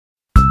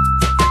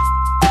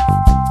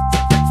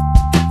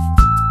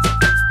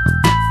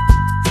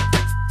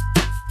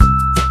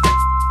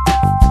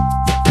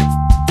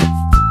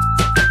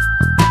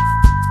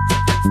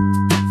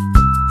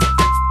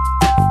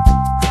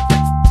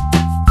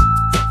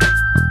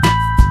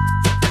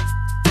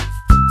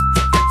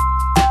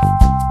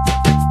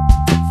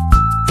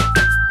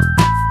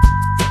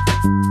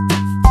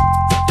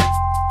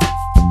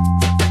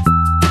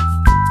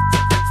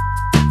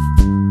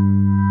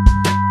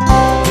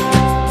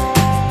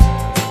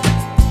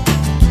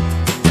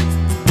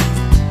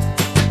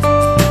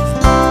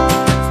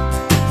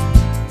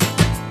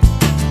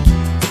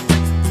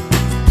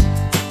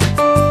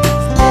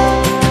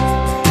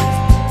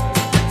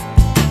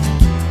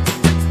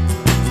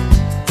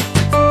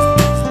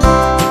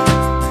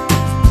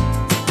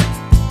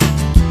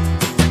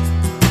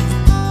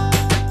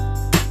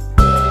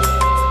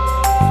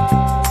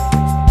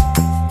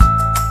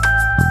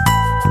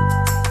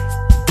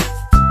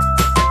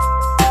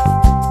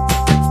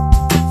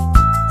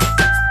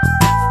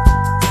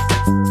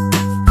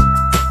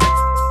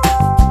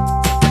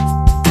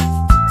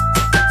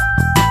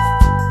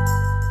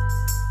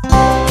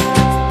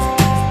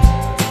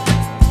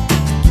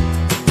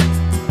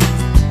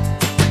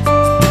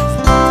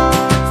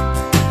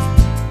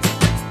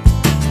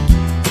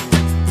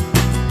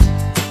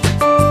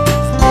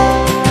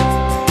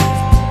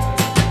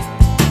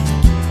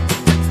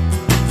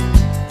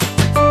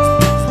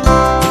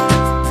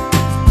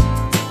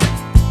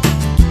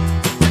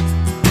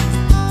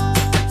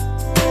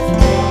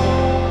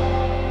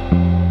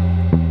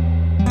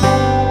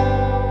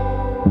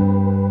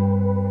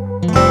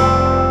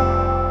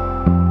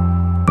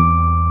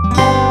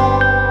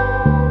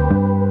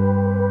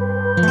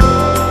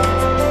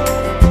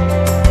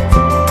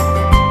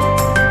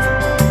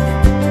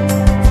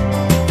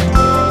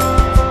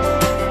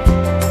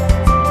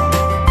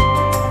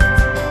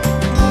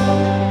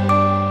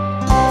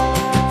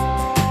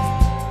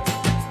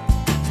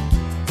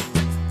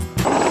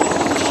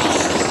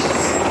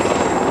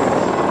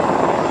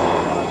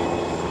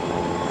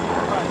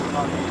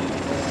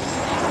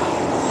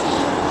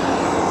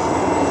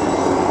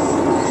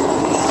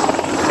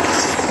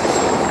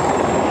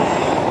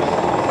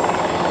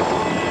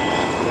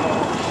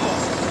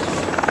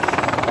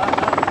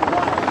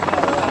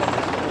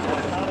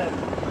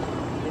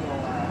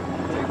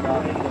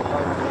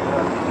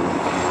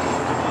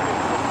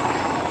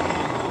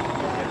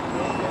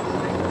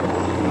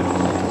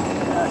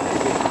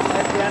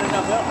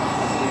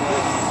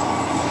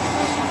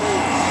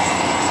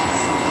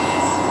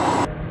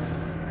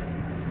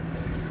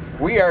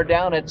We are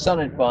down at Sun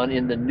and Fun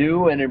in the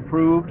new and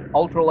improved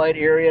ultralight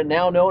area,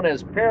 now known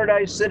as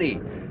Paradise City.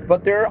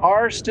 But there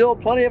are still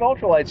plenty of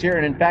ultralights here,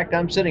 and in fact,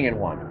 I'm sitting in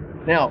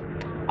one. Now,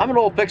 I'm an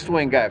old fixed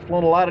wing guy. I've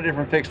flown a lot of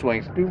different fixed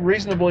wings, do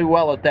reasonably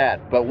well at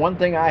that. But one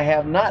thing I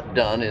have not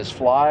done is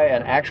fly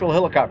an actual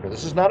helicopter.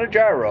 This is not a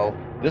gyro,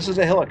 this is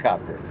a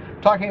helicopter.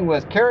 Talking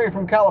with Kerry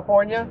from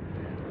California,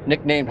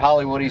 nicknamed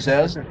Hollywood, he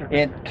says,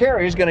 and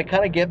Kerry is going to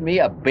kind of give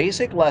me a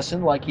basic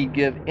lesson like he'd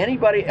give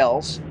anybody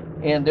else,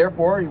 and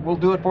therefore we'll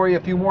do it for you a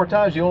few more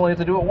times. You only have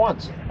to do it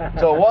once.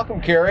 So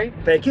welcome, Kerry.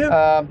 Thank you.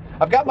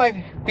 I've got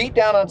my feet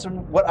down on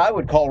some what I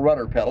would call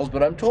rudder pedals,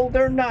 but I'm told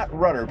they're not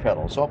rudder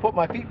pedals. So I'll put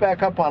my feet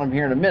back up on them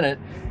here in a minute.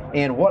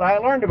 And what I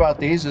learned about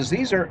these is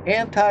these are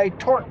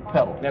anti-torque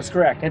pedals. That's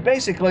correct. And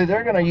basically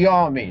they're going to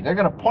yaw me. They're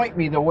going to point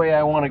me the way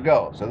I want to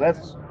go. So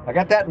I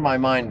got that in my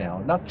mind now.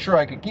 Not sure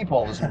I could keep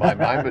all this in my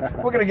mind,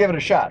 but we're going to give it a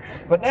shot.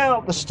 But now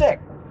the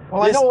stick.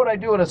 Well, I know what I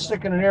do with a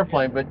stick in an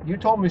airplane, but you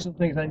told me some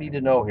things I need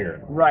to know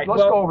here. Right.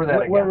 Let's go over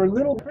that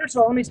again. First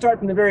of all, let me start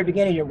from the very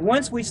beginning here.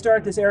 Once we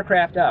start this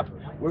aircraft up,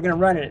 we're going to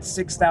run it at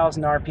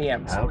 6,000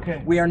 RPMs.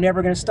 Okay. We are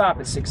never going to stop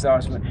at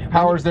 6,000.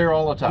 Power's there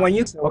all the time.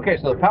 Okay,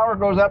 so the power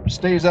goes up,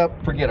 stays up,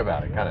 forget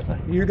about it, kind of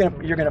thing. You're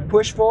going to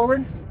push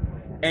forward,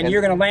 and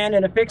you're going to land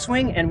in a fixed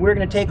wing, and we're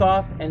going to take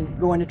off and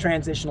go into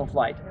transitional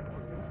flight.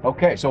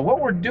 Okay, so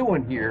what we're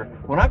doing here,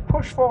 when I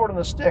push forward on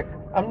the stick,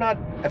 I'm not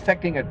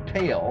affecting a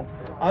tail.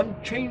 I'm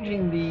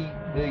changing the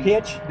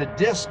pitch, the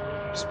disc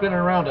spinning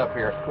around up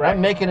here. Correct.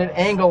 I'm making it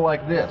angle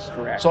like this.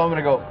 Correct. So I'm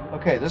going to go,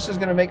 okay, this is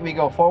going to make me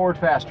go forward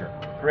faster.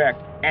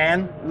 Correct.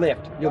 And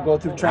lift. You'll go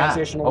through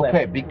transitional lift.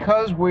 Okay,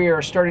 because we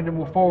are starting to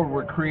move forward,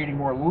 we're creating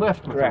more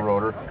lift with the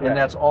rotor, and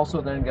that's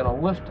also then going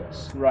to lift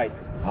us. Right.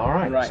 All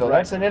right, so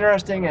that's an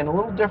interesting and a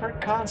little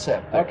different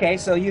concept there. Okay,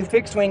 so you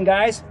fixed wing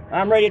guys,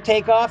 I'm ready to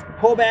take off.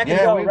 Pull back and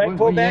go, right?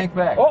 Pull back. Yank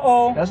back.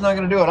 Uh-oh. That's not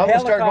going to do it. I'm going to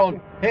start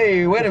going,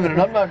 hey, wait a minute,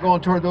 I'm not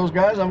going toward those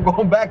guys. I'm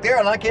going back there,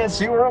 and I can't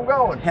see where I'm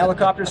going.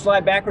 Helicopters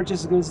fly backwards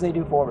just as good as they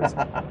do forwards.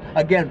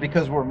 Again,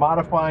 because we're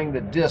modifying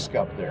the disc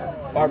up there.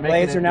 Our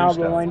blades are now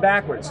rolling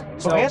backwards.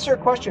 So answer a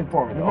question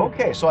for me, though.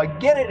 Okay, so I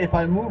get it. If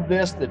I move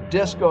this, the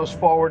disc goes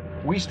forward.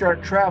 We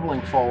start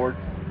traveling forward,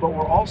 but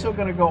we're also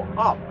going to go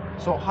up.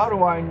 So how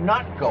do I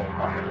not go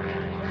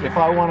up if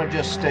I want to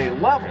just stay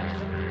level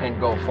and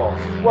go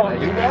forward? Well,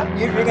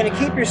 you're going to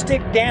keep your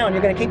stick down.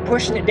 You're going to keep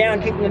pushing it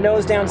down, keeping the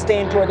nose down,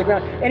 staying toward the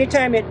ground.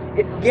 Anytime it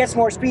gets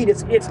more speed,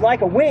 it's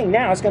like a wing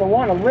now. It's going to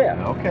want to lift.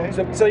 Okay.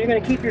 So you're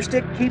going to keep your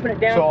stick, keeping it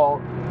down.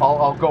 So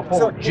I'll go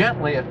forward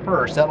gently at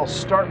first. That'll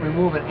start me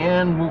moving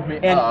and move me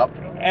up.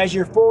 As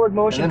your forward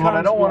motion and then when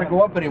I don't want to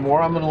go up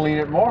anymore, I'm going to lean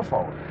it more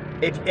forward.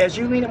 As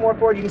you lean it more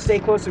forward, you can stay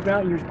close to the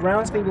ground. Your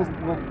ground speed will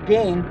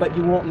gain, but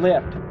you won't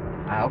lift.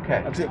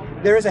 Okay.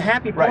 There is a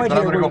happy point but here.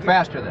 I'm going to go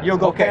faster then. You'll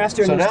go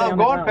faster. So now I'm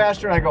going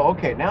faster, and I go,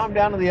 okay, now I'm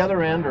down to the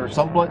other end or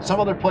some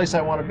other place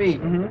I want to be.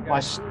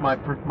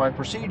 My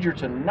procedure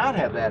to not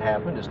have that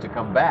happen is to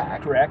come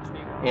back. Correct.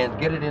 And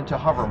get it into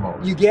hover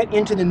mode. You get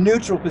into the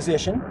neutral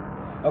position.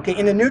 Okay,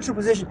 in the neutral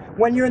position,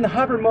 when you're in the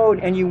hover mode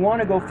and you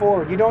want to go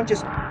forward, you don't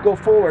just go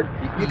forward.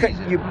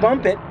 You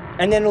bump it,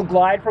 and then it'll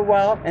glide for a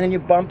while, and then you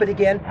bump it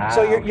again.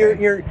 So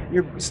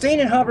you're staying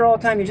in hover all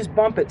the time. You just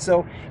bump it.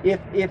 So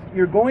if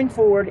you're going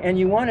forward and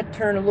you want to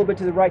turn a little bit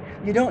to the right,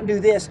 you don't do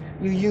this.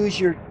 You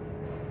use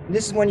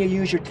this is when you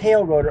use your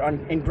tail rotor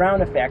in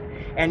ground effect,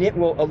 and it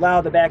will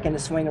allow the back end to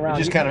swing around.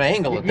 You just kind of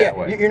angle it that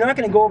way. You're not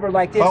going to go over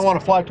like this. If I want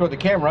to fly toward the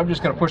camera, I'm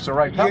just going to push the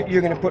right pedal.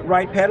 You're going to put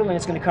right pedal, and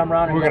it's going to come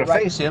around. We're going to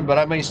face him, but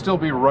I may still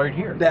be right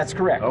here. That's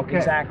correct. Okay.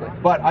 Exactly.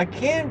 But I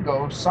can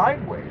go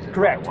sideways.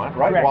 Correct. Right?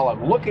 Correct. While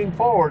I'm looking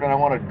forward and I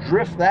want to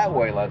drift that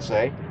way, let's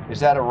say. Is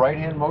that a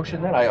right-hand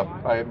motion then?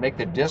 I make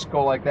the disc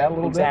go like that a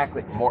little bit?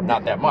 Exactly. More,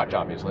 not that much,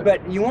 obviously.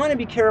 But you want to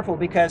be careful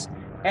because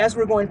as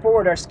we're going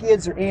forward, our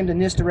skids are aimed in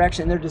this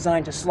direction. They're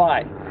designed to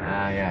slide.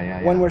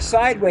 When we're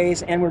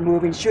sideways and we're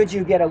moving, should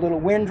you get a little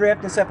wind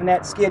drift and stuff and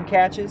that skid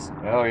catches?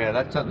 Oh yeah,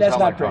 that's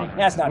not pretty.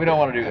 That's not. We don't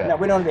want to do that. No,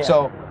 we don't do that.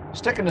 So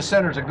sticking the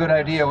center is a good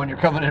idea when you're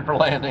coming in for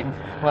landing.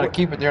 You want to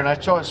keep it there. And I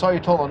saw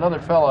you told another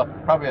fella,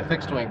 probably a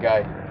fixed wing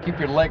guy, keep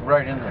your leg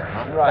right in there.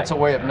 Huh? Right. That's a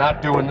way of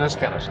not doing this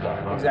kind of stuff.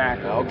 Huh?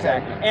 Exactly. Okay.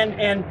 Exactly.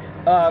 And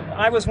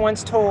I was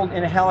once told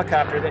in a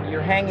helicopter that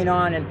you're hanging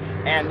on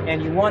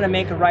and you want to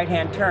make a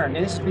right-hand turn.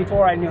 And this is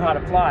before I knew how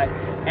to fly.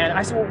 And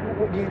I said,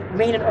 well, you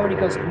lean it over, and he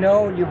goes,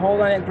 no, you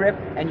hold on that grip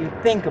and you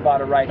think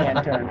about a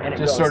right-hand turn. And it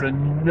just goes. sort of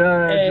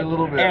nudge a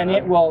little bit. And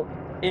it will,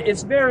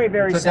 it's very,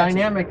 very sensitive. It's a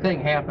dynamic thing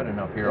happening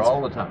up here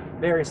all the time.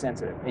 Very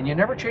sensitive. And you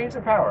never change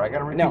the power. I got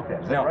to repeat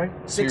that. Is that right?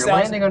 So you're 6,000.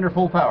 landing under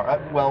full power.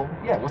 Well,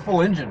 yeah, with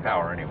full engine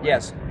power anyway.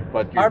 Yes.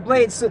 But our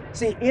blades,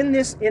 see, in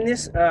this,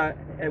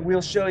 and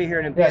we'll show you here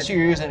in a bit. Yeah, so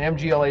you're using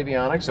MGL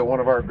Avionics, so one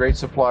of our great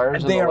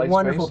suppliers. They in the are light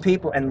wonderful space.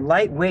 people and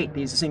lightweight.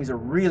 These things are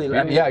really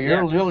light. Yeah,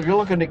 you're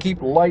looking to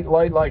keep light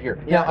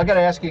here. Yeah. Now, I got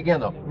to ask you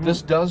again though.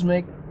 This does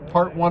make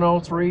Part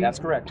 103. That's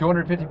correct.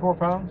 254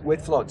 pounds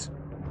with floats.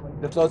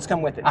 The floats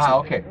come with it. Ah,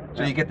 okay.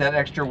 So you get that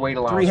extra weight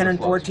allowance.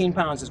 314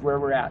 pounds is where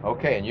we're at.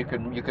 Okay, and you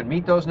can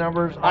meet those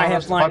numbers. I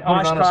have flown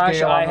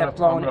Oshkosh. I have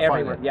flown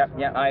everywhere. It.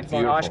 Yep. I've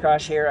flown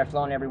Oshkosh here. I've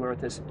flown everywhere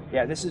with this.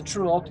 Yeah, this is a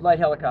true ultralight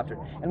helicopter,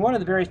 and one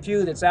of the very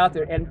few that's out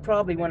there, and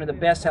probably one of the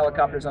best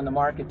helicopters on the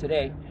market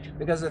today,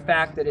 because of the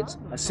fact that it's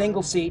a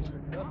single seat.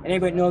 And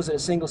anybody knows that a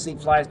single seat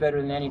flies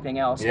better than anything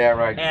else. Yeah,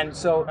 right. And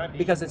so,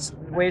 because it's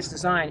the way it's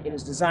designed, it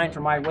is designed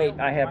for my weight.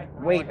 I have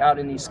weight out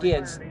in these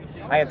skids.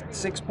 I have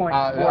 6.4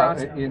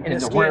 ounce in the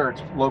skid. Where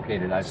it's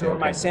located, I see. So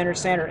my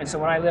center, and so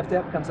when I lift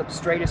up, it comes up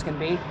straight as can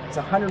be. It's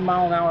a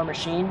 100-mile-an-hour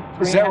machine.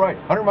 Is that right?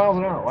 100 miles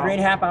an hour. Wow.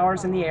 3.5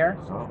 hours in the air.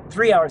 Oh.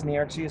 3 hours in the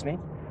air, excuse me.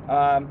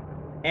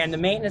 And the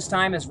maintenance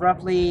time is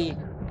roughly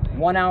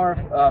 1 hour,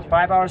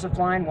 5 hours of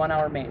flying, 1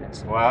 hour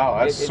maintenance. Wow,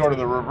 that's sort of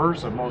the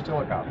reverse of most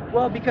helicopters.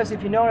 Well, because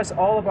if you notice,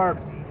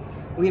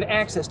 we have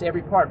access to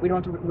every part. We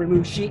don't have to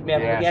remove sheet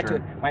metal to get to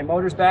it. My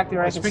motor's back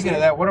there. Well, speaking of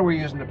that, what are we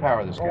using to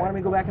power this guy? Why don't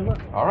we go back and look?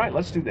 All right,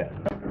 let's do that.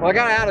 Well, I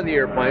got out of the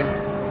airplane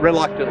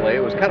reluctantly.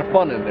 It was kind of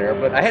fun in there,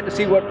 but I had to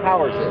see what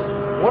powers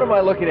it. What am I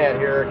looking at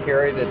here,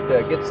 Carrie,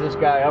 that gets this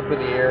guy up in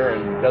the air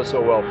and does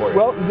so well for you?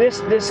 Well,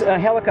 this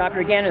helicopter,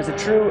 again, is a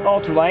true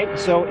ultralight.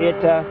 So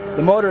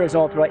the motor is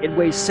ultralight. It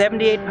weighs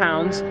 78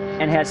 pounds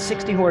and has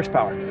 60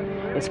 horsepower.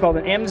 It's called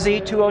an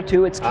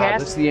MZ202. It's cast.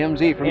 This is the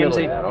MZ from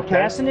Italy. Okay.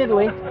 Cast in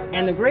Italy.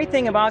 And the great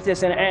thing about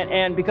this,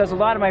 and because a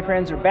lot of my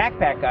friends are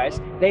backpack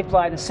guys, they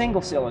fly the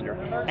single cylinder,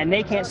 and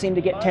they can't seem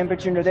to get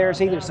temperature into theirs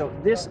either. So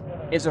this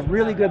is a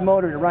really good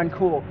motor to run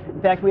cool.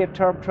 In fact, we have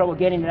trouble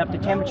getting it up to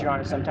temperature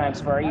on it sometimes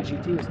for our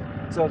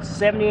EGTs. So it's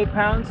 78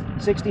 pounds,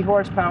 60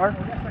 horsepower.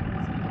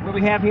 What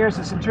we have here is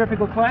a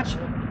centrifugal clutch,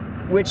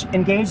 which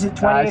engages at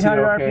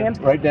 2,800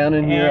 RPMs. Right down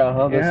in here,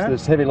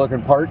 this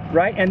heavy-looking part.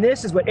 Right, and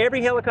this is what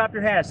every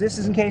helicopter has. This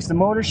is in case the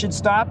motor should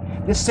stop.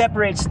 This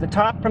separates the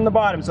top from the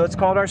bottom, so it's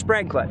called our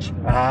spread clutch.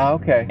 Ah,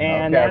 okay.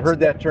 And I've heard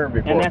that term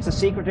before. And that's a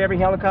secret to every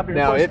helicopter.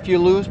 Now, if you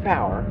lose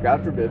power,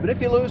 God forbid, but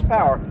if you lose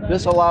power,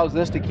 this allows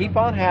this to keep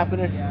on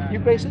happening. You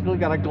basically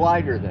got a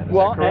glider then, is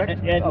that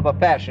correct? Of a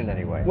fashion,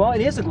 anyway. Well, it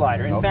is a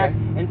glider. In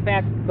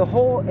fact, the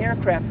whole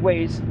aircraft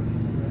weighs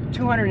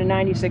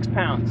 296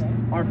 pounds.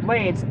 Our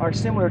blades are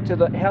similar to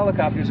the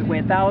helicopters that weigh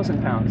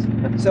 1,000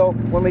 pounds. So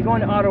when we go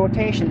into auto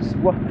rotations,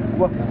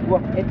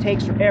 it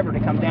takes forever to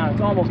come down.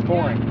 It's almost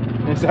boring.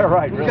 Is that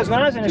right? Because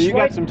when I was in a you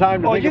got some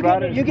time to think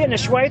about it? You get in a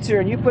Schweitzer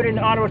and you put it in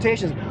auto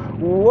rotations,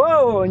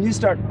 whoa, and you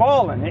start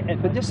falling.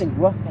 But this thing,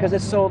 because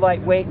it's so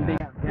lightweight and big.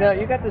 Now,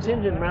 you got this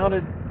engine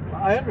mounted.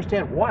 I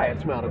understand why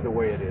it's mounted the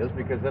way it is,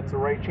 because that's the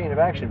right chain of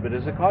action, but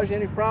does it cause you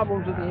any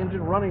problems with the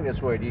engine running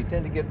this way? Do you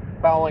tend to get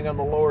fouling on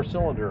the lower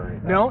cylinder or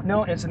anything?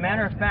 No, as a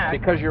matter of fact.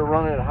 Because you're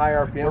running at high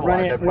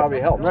RPM, that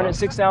probably helps. Running at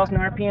 6,000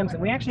 RPMs,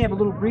 and we actually have a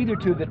little breather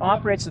tube that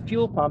operates the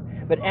fuel pump,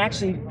 but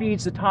actually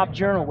feeds the top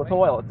journal with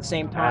oil at the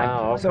same time.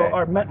 Oh, okay. So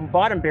our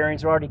bottom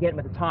bearings are already getting,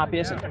 but the top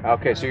isn't.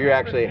 Okay, so you're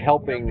actually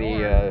helping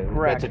the,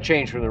 that's a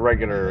change from the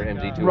regular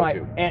MZ202.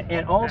 Right,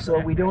 and also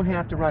we don't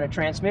have to run a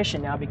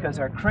transmission now because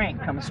our crank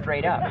comes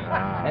straight up.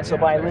 And so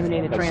by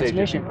eliminating the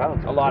transmission,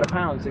 a lot of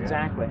pounds,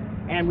 exactly.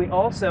 And we have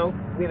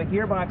a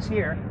gearbox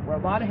here where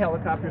a lot of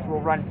helicopters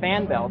will run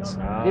fan belts.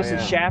 This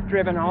is shaft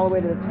driven all the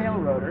way to the tail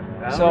rotor.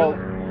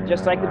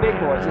 Just like the big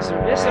boys, this is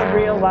a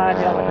real live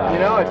helicopter. You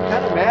know, it's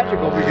kind of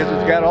magical because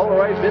it's got all the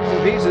right bits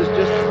and pieces,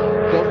 just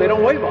they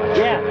don't weigh much.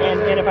 Yeah,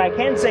 and if I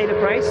can say the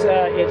price,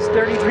 it's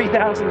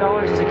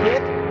 $33,000 as a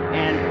kit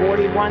and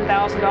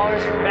 $41,000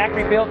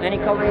 factory built, any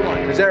color you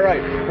want. Is that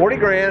right? 40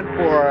 grand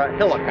for a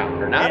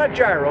helicopter, not a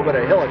gyro, but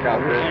a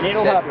helicopter. And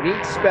it'll hover.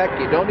 Meets spec.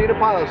 You don't need a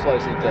pilot's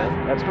license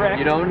then. That's correct.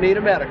 You don't need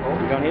a medical.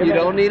 You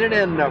don't need an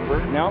N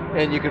number. No.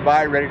 And you can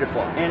buy ready to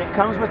fly. And it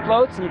comes with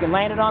floats, and you can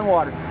land it on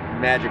water.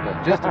 Magical,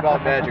 just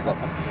about magical.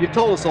 You've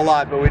told us a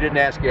lot, but we didn't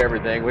ask you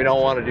everything. We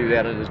don't want to do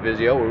that in this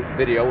video.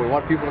 We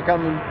want people to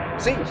come and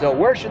see. So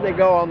where should they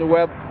go on the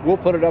web? We'll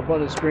put it up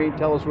on the screen.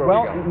 Tell us where we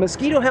go. Well,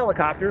 Mosquito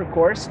Helicopter, of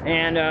course,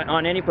 and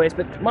on any place.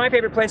 But my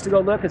favorite place to go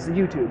look is the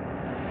YouTube.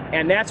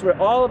 And that's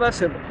where all of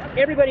us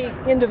everybody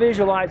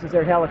individualizes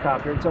their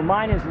helicopter. So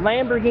mine is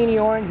Lamborghini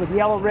orange with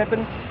yellow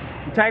ribbon.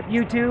 You type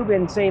YouTube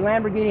and say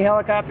Lamborghini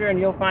helicopter and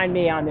you'll find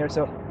me on there.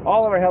 So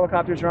all of our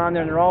helicopters are on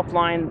there and they're all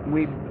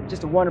flying.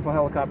 Just a wonderful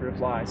helicopter to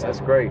fly. So. That's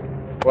great.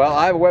 Well,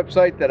 I have a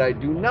website that I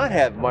do not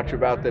have much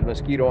about the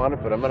Mosquito on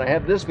it, but I'm going to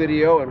have this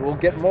video and we'll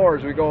get more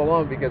as we go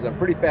along because I'm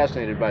pretty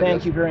fascinated by this.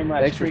 Thank you very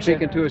much. Thanks for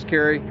speaking to us,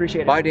 Carrie.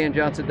 Appreciate it.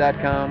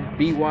 BuyDanJohnson.com,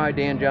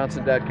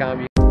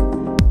 bydanjohnson.com.